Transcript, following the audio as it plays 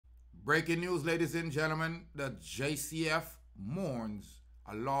Breaking news, ladies and gentlemen, the JCF mourns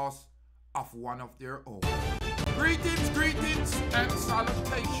a loss of one of their own. Greetings, greetings, and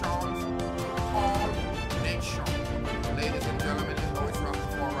salutations to all nations. Ladies and gentlemen, you know it's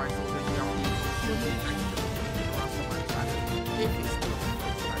Rastafari, so this is if it's still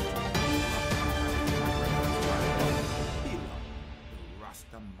the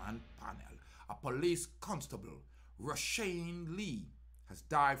Rastaman panel. A police constable, Rushane Lee, has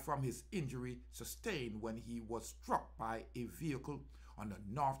died from his injury sustained when he was struck by a vehicle on the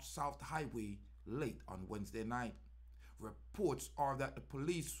north-south highway late on Wednesday night. Reports are that the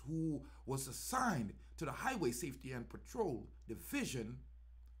police who was assigned to the Highway Safety and Patrol Division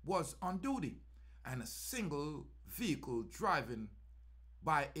was on duty, and a single vehicle driven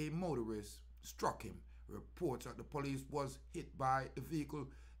by a motorist struck him. Reports that the police was hit by a vehicle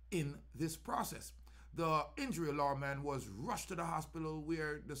in this process. The injury lawman was rushed to the hospital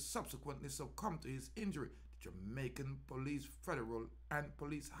where they subsequently succumbed to his injury. The Jamaica Police Federation and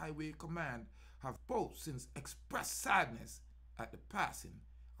Police Highway Command have both since expressed sadness at the passing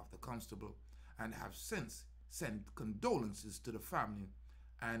of the constable and have since sent condolences to the family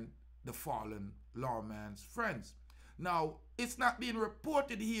and the fallen lawman's friends. Now, it's not being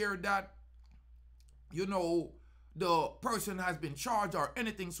reported here that, the person has been charged or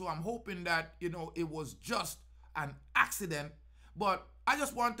anything, so I'm hoping that, it was just an accident. But I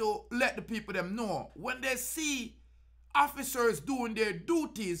just want to let the people them know, when they see officers doing their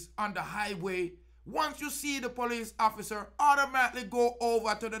duties on the highway, once you see the police officer, automatically go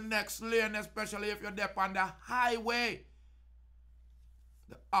over to the next lane, especially if you're there on the highway.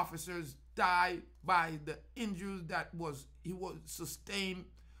 The officers died by the injuries that he was sustained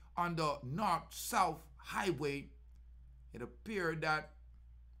on the north-south highway. It appeared that,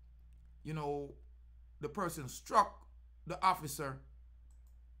 the person struck the officer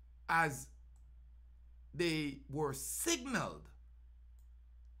as they were signaled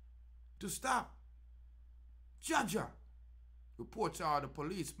to stop. Jaja. Reports are the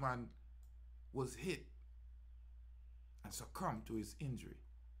policeman was hit and succumbed to his injury.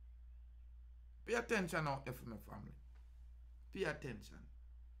 Pay attention out there for my family. Pay attention.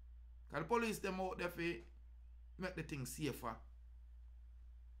 Because the police them out there for make the thing safer.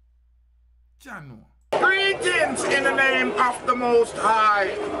 Jano. Greetings in the name of the Most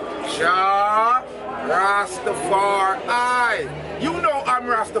High, Jah Rastafari. You know I'm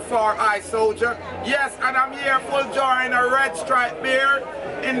Rastafari, soldier. Yes, and I'm here full joy in a red stripe beard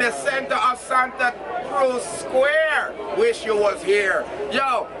in the center of Santa Cruz Square. Wish you was here.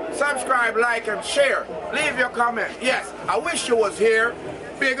 Yo, subscribe, like, and share. Leave your comment. Yes, I wish you was here.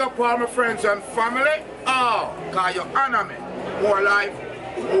 Big up all my friends and family. Oh, cause you honor me. More life,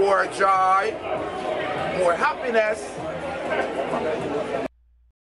 more joy, more happiness.